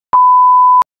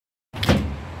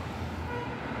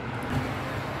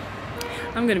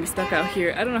I'm gonna be stuck out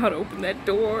here. I don't know how to open that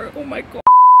door. Oh my god.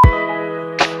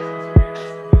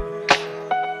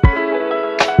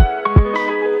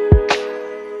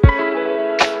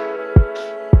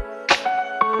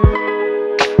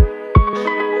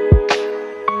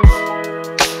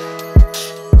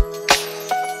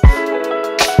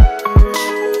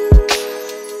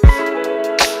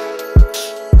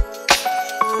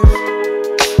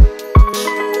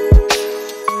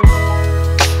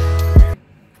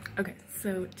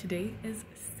 So today is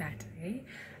Saturday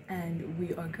and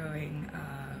we are going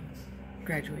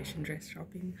graduation dress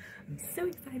shopping. I'm so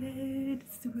excited,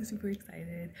 super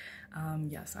excited.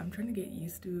 Yeah, so I'm trying to get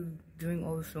used to doing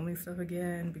all the filming stuff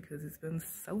again because it's been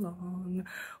so long.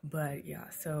 But yeah,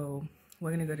 so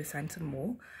we're gonna go to Sandton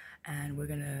Mall and we're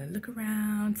gonna look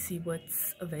around, see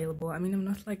what's available. I mean, I'm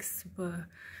not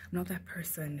that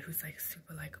person who's like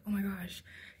super like, oh my gosh,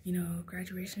 you know,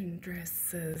 graduation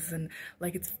dresses, and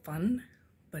like it's fun,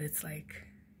 but it's like,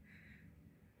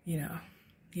 you know,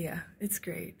 yeah, it's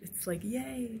great. It's like,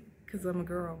 yay, because I'm a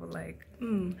girl, but like,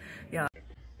 yeah.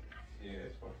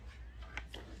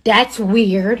 That's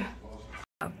weird.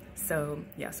 So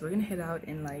yeah, so we're gonna head out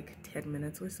in like 10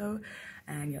 minutes or so,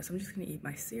 and yeah, so I'm just gonna eat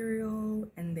my cereal,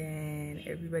 and then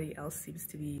everybody else seems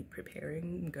to be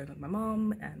preparing. I'm going with my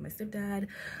mom and my stepdad,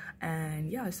 and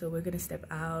yeah, so we're gonna step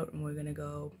out and we're gonna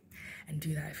go and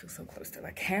do that. I feel so close to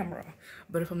the camera,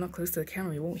 but if I'm not close to the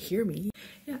camera, you won't hear me.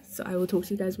 Yeah, so I will talk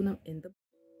to you guys when I'm in the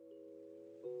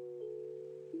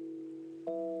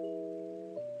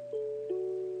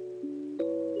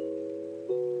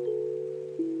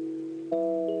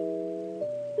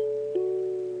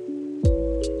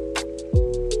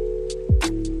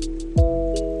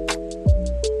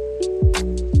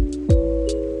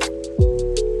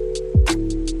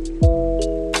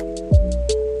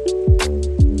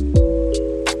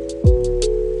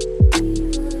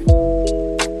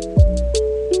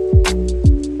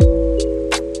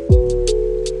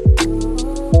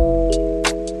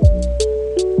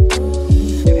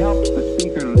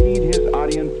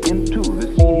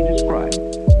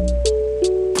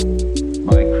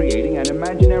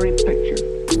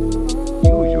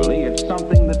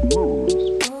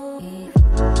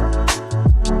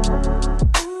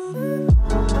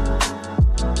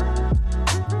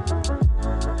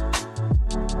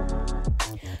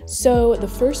So the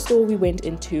first store we went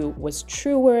into was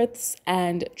Truworths,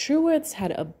 and Truworths had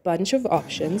a bunch of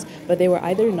options, but they were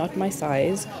either not my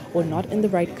size or not in the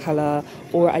right color,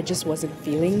 or I just wasn't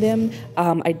feeling them.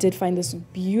 I did find this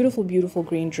beautiful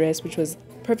green dress, which was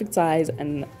perfect size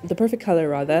and the perfect color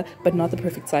rather, but not the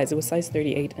perfect size. It was size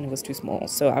 38 and it was too small.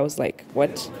 So I was like,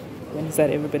 what? When has that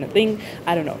ever been a thing?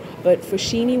 I don't know. But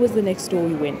Foschini was the next store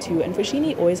we went to, and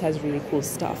Foschini always has really cool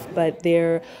stuff, but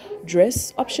their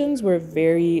dress options were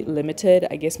very limited.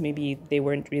 I guess maybe they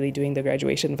weren't really doing the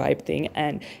graduation vibe thing.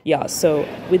 And yeah, so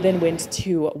we then went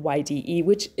to YDE,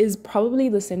 which is probably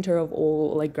the center of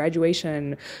all like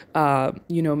graduation,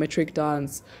 you know, matric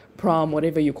dance, prom,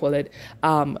 whatever you call it.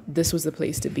 This was the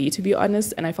place to be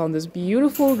honest. And I found this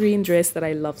beautiful green dress that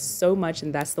I love so much,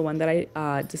 and that's the one that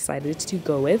I decided to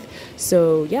go with.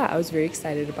 So yeah, I was very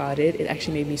excited about it. It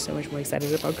actually made me so much more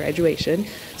excited about graduation.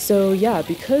 So yeah,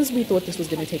 because we thought this was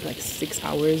going to take like 6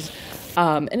 hours,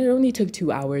 and it only took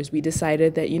 2 hours, we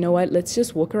decided that, you know what, let's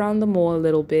just walk around the mall a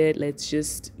little bit. Let's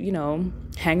just, you know,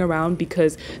 hang around,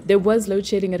 because there was load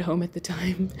shedding at home at the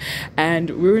time and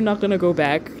we were not going to go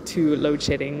back to load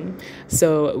shedding.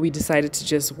 So we decided to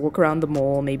just walk around the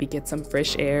mall, maybe get some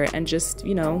fresh air and just,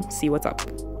 you know, see what's up.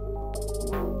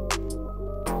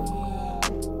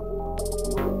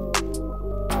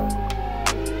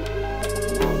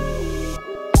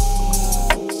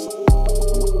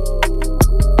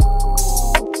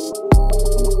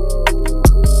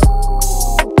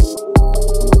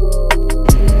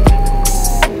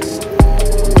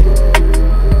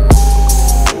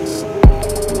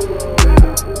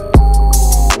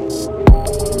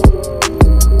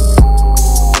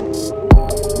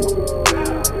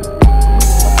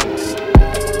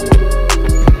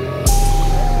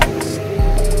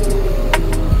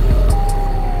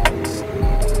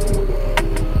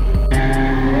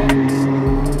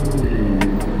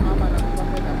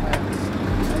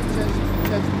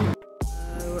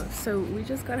 So we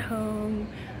just got home.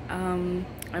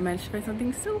 I managed to find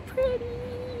something so pretty.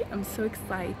 I'm so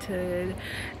excited,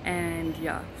 and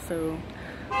yeah, so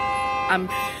I'm.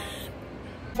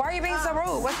 Why are you being so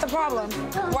rude? What's the problem?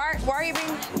 Why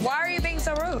are you being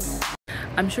so rude?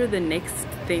 I'm sure the next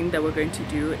thing that we're going to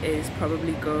do is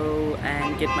probably go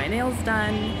and get my nails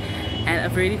done, and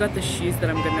I've already got the shoes that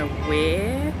I'm gonna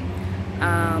wear,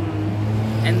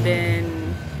 and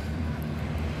then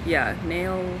yeah,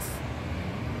 nails.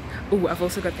 Oh, I've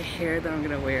also got the hair that I'm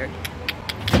gonna wear.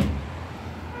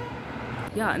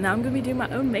 Yeah, now I'm gonna be doing my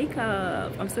own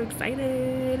makeup. I'm so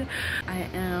excited. I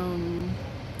am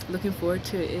looking forward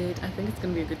to it. I think it's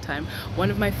gonna be a good time. One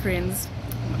of my friends,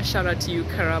 shout out to you,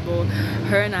 Karabo,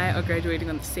 her and I are graduating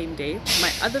on the same day.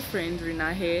 My other friend,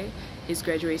 Rinahe, is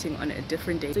graduating on a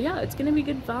different day. So yeah, it's gonna be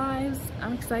good vibes.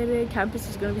 I'm excited. Campus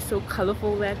is gonna be so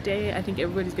colorful that day. I think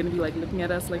everybody's gonna be like looking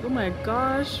at us like, oh my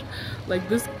gosh, like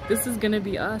this is gonna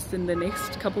be us in the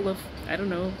next couple of, I don't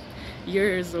know,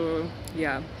 years, or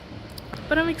yeah.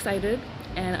 But I'm excited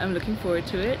and I'm looking forward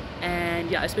to it. And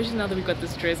yeah, especially now that we got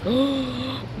this dress.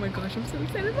 Oh my gosh, I'm so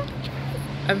excited about the dress.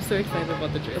 I'm so excited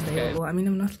about the dress, guys. I mean,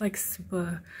 I'm not like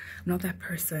super, I'm not that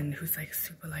person who's like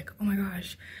super like, oh my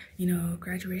gosh, you know,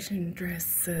 graduation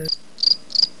dresses.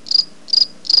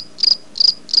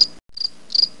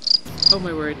 Oh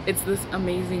my word, it's this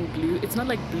amazing blue. It's not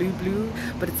like blue,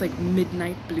 but it's like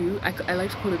midnight blue. I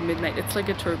like to call it midnight. It's like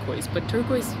a turquoise, but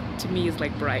turquoise to me is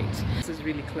like bright. This is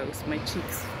really close. My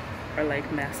cheeks are like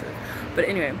massive. But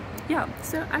anyway, yeah,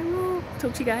 so I will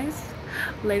talk to you guys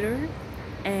later.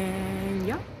 And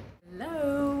yeah,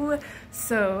 hello.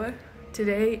 So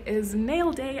today is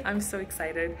nail day. I'm so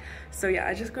excited. So yeah,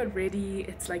 I just got ready.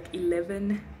 It's like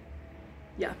 11.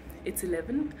 Yeah, it's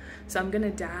 11. So I'm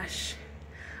gonna dash.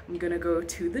 I'm gonna go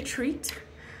to the treat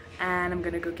and I'm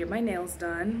gonna go get my nails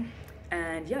done.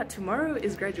 And yeah, tomorrow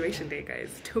is graduation day,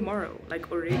 guys. Tomorrow,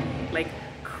 like already, like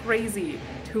crazy.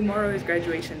 Tomorrow is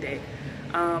graduation day.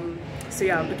 So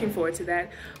yeah, I'm looking forward to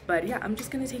that. But yeah, I'm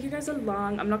just gonna take you guys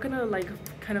along. I'm not gonna like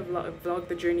kind of vlog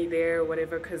the journey there or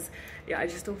whatever, because yeah, I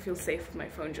just don't feel safe with my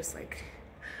phone, just like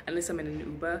unless I'm in an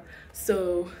Uber.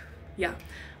 So yeah,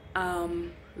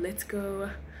 let's go.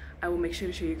 I will make sure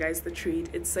to show you guys the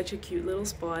treat. It's such a cute little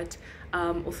spot.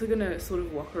 Also gonna sort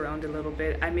of walk around a little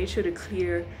bit. I made sure to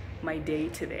clear my day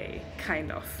today,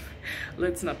 kind of.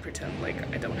 Let's not pretend like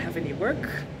I don't have any work.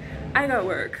 I got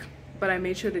work, but I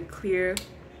made sure to clear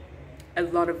a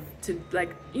lot of, to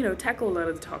like, you know, tackle a lot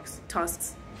of the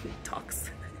tasks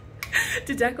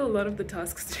to tackle a lot of the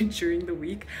tasks during the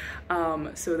week,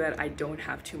 so that I don't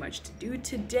have too much to do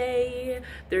today.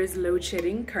 There is load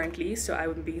shedding currently, so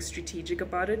I'm being strategic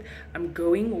about it. I'm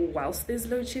going whilst there's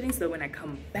load shedding, so that when I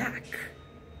come back,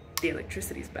 the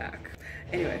electricity's back.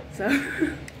 Anyway, so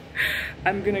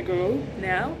I'm gonna go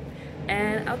now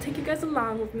and I'll take you guys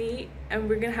along with me and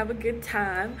we're gonna have a good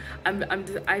time.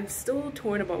 I'm still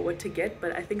torn about what to get,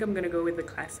 but I think I'm gonna go with the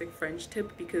classic French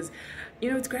tip because, you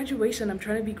know, it's graduation. I'm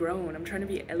trying to be grown. I'm trying to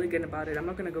be elegant about it. I'm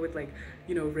not gonna go with like,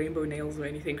 you know, rainbow nails or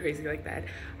anything crazy like that.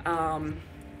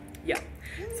 Yeah,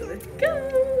 so let's go.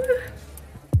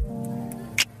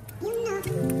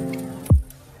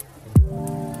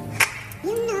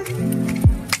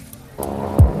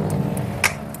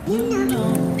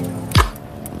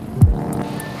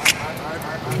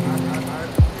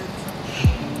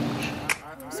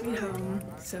 Sweet home.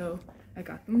 So I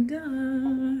got them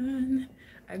done.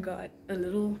 I got a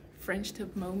little French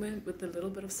tip moment with a little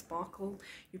bit of sparkle.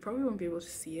 You probably won't be able to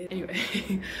see it.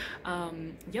 Anyway,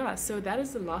 yeah, so that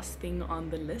is the last thing on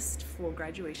the list for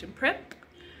graduation prep.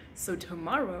 So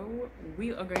tomorrow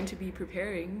we are going to be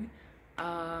preparing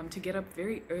to get up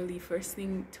very early, first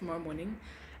thing tomorrow morning,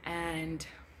 and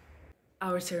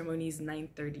our ceremony is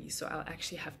 9:30, so I'll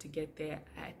actually have to get there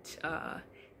at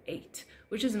 8,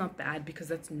 which is not bad because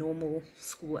that's normal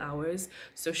school hours.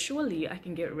 So surely I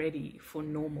can get ready for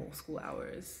normal school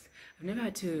hours. I've never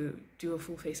had to do a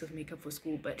full face of makeup for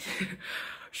school, but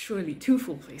surely 2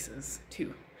 full faces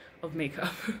of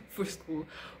makeup for school.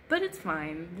 But it's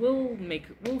fine.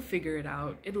 We'll figure it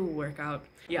out. It'll work out.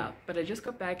 Yeah, but I just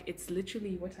got back. It's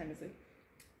literally, what time is it?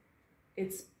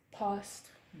 It's past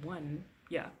 1.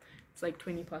 Yeah, it's like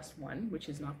 20 past 1, which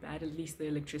is not bad. At least the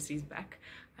electricity's back.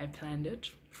 I planned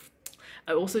it.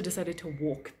 I also decided to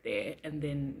walk there and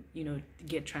then, you know,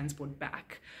 get transport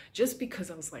back, just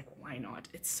because I was like, why not?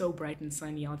 It's so bright and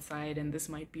sunny outside, and this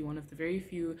might be one of the very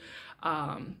few,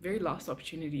 very last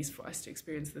opportunities for us to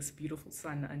experience this beautiful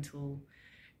sun until,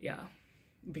 yeah,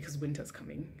 because winter's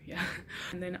coming. Yeah.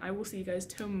 And then I will see you guys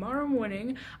tomorrow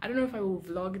morning. I don't know if I will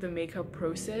vlog the makeup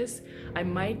process. I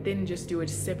might then just do a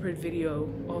separate video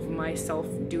of myself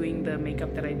doing the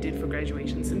makeup that I did for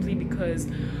graduation, simply because,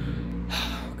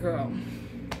 girl,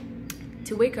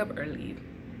 to wake up early,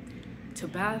 to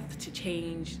bath, to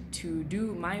change, to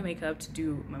do my makeup, to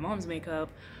do my mom's makeup,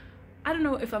 I don't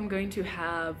know if I'm going to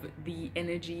have the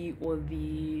energy or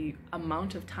the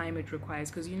amount of time it requires,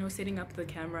 because you know, setting up the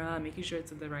camera, making sure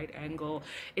it's at the right angle,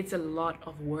 it's a lot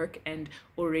of work, and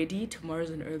already tomorrow's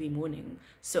an early morning,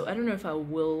 so I don't know if I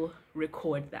will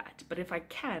record that. But if I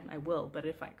can, I will. But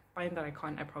if I find that I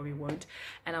can't, I probably won't,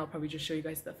 and I'll probably just show you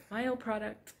guys the final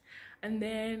product, and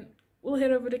then we'll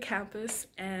head over to campus.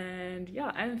 And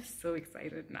yeah, I'm so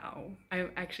excited now.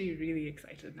 I'm actually really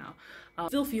excited now.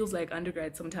 Still feels like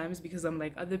undergrad sometimes, because I'm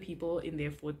like, other people in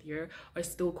their 4th year are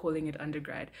still calling it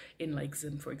undergrad in like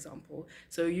Zim, for example.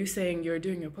 So you saying you're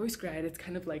doing your postgrad, it's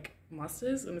kind of like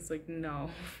masters, and it's like,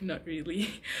 no, not really.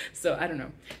 So I don't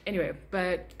know. Anyway,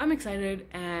 but I'm excited,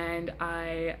 and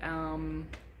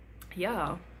yeah,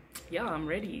 I'm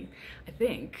ready, I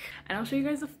think, and I'll show you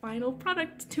guys the final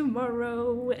product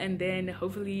tomorrow. And then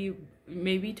hopefully,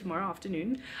 maybe tomorrow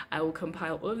afternoon, I will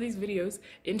compile all of these videos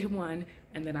into one,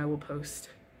 and then I will post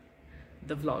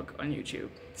the vlog on YouTube.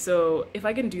 So if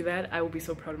I can do that, I will be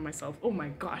so proud of myself. Oh my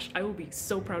gosh, I will be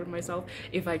so proud of myself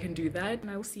if I can do that. And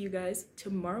I will see you guys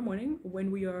tomorrow morning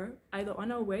when we are either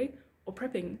on our way or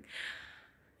prepping.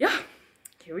 Yeah,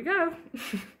 here we go.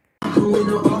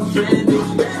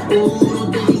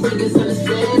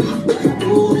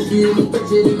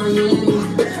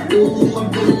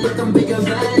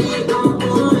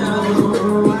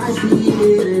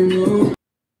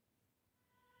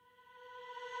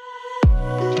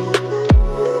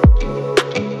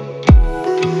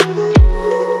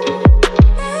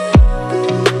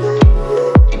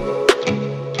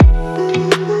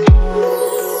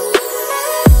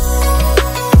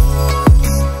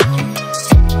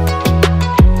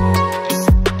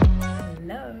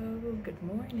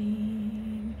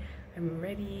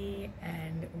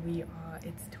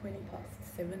 It's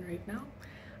 7:20 right now.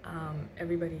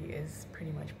 Everybody is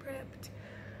pretty much prepped,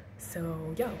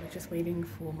 so yeah, we're just waiting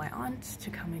for my aunt to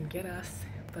come and get us.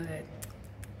 But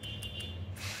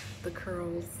the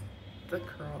curls, the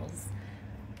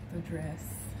dress,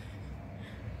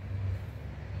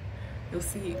 you'll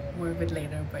see more of it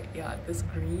later. But yeah, this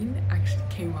green actually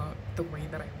came out the way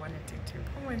that I wanted it to.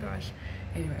 Oh my gosh.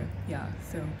 Anyway, yeah,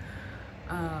 so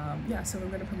yeah, so we're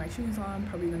gonna put my shoes on,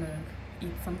 probably gonna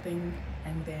eat something,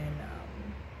 and then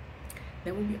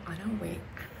we'll be on our way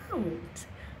out.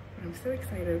 But I'm so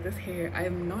excited. This hair, I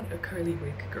am not a curly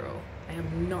wig girl. I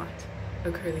am not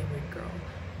a curly wig girl,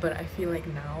 but I feel like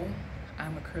now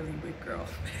I'm a curly wig girl.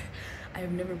 I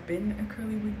have never been a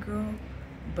curly wig girl,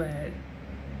 but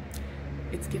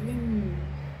it's giving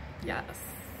yes.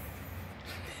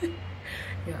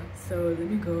 Yeah, so let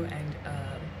me go and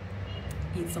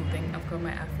eat something. I've got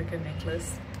my African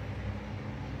necklace.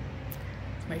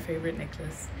 It's my favorite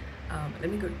necklace. Let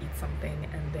me go eat something,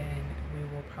 and then we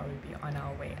will probably be on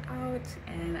our way out,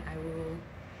 and I will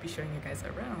be showing you guys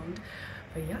around.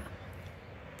 But yeah.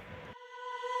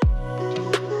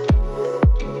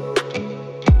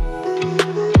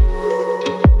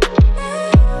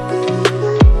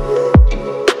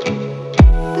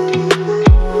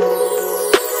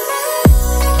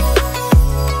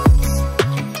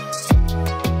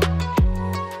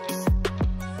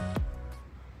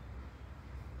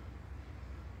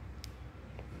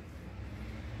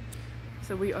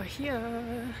 So we are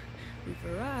here, we've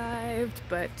arrived,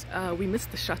 but we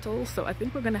missed the shuttle, so I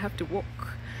think we're gonna have to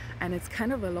walk, and it's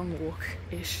kind of a long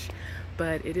walk-ish,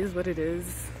 but it is what it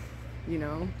is, you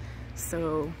know.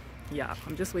 So yeah,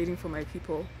 I'm just waiting for my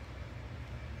people.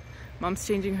 Mom's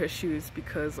changing her shoes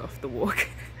because of the walk.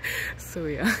 So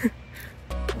yeah.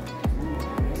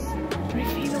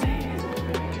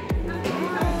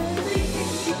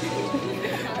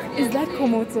 Is that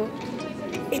Komoto?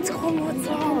 It's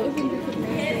Komoto!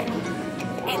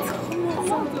 It's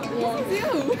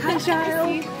Komoto! Hi,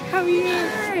 child! How are you?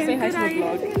 Hi, say hi to the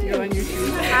vlog. You're on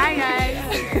YouTube. Hi, guys!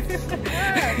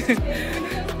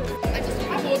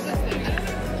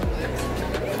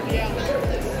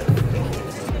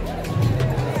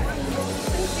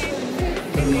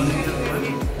 Good morning, everyone.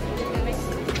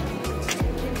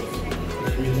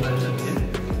 Let me fly that in.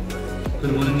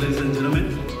 Good morning, ladies and gentlemen.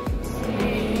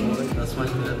 That's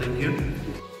much better, thank you.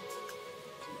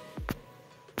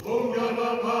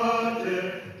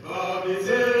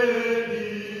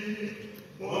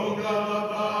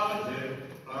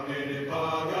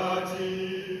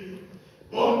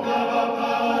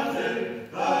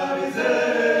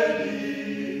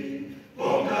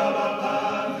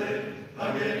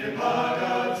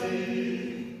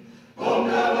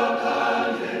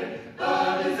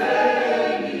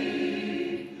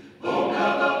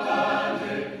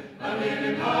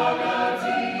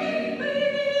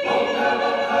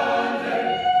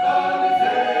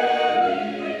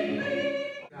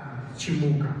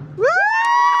 Chimuka. Woo!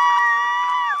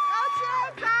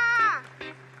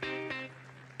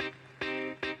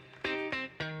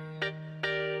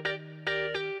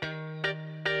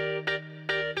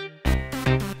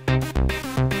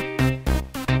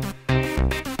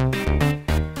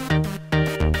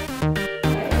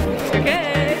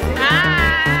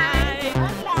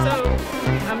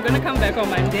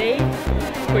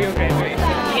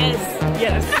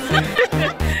 Yes.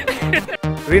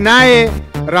 Rinae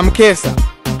Ramkesa.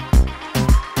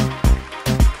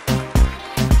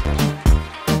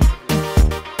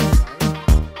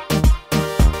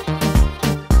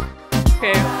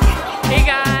 Okay. Hey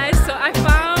guys, so I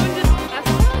found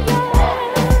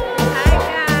Hi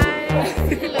guys.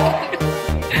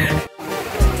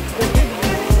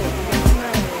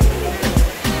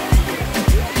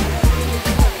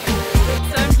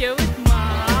 So I'm here with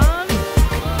Mom.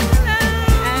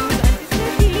 And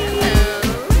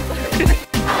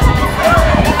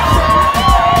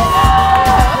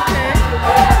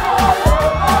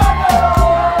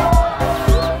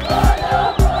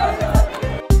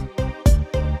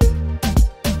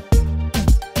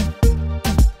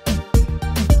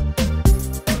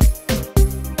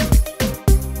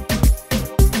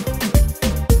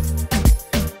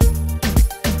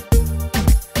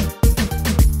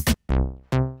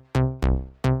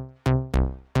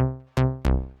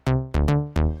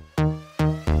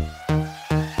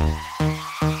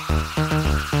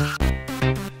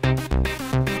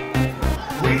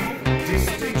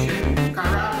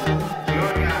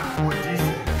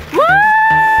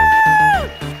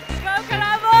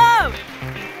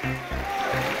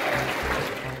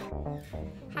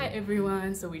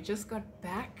everyone, so we just got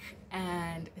back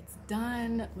and it's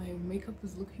done. My makeup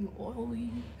is looking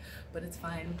oily, but it's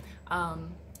fine.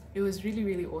 It was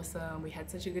really awesome. We had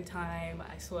such a good time.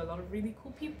 I saw a lot of really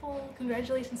cool people.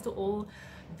 Congratulations to all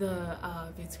the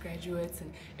WITS graduates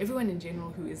and everyone in general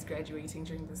who is graduating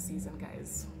during this season,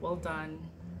 guys. Well done.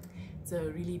 It's a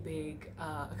really big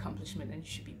accomplishment and you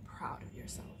should be proud of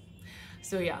yourself.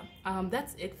 So yeah,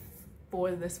 that's it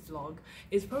for this vlog.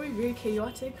 It's probably very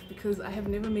chaotic because I have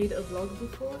never made a vlog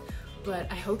before,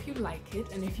 but I hope you like it,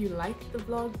 and if you liked the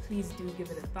vlog, please do give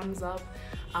it a thumbs up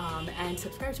and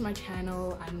subscribe to my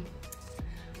channel.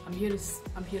 I'm here to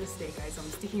stay, guys. I'm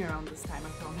sticking around this time, I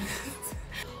promise.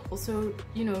 Also,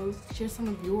 you know, share some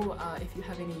of your if you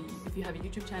have a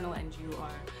YouTube channel and you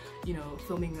are, you know,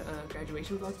 filming a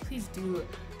graduation vlog, please do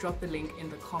drop the link in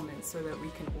the comments so that we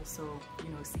can also, you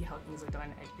know, see how things are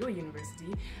done at your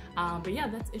university. But yeah,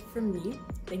 that's it from me.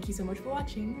 Thank you so much for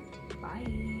watching.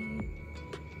 Bye.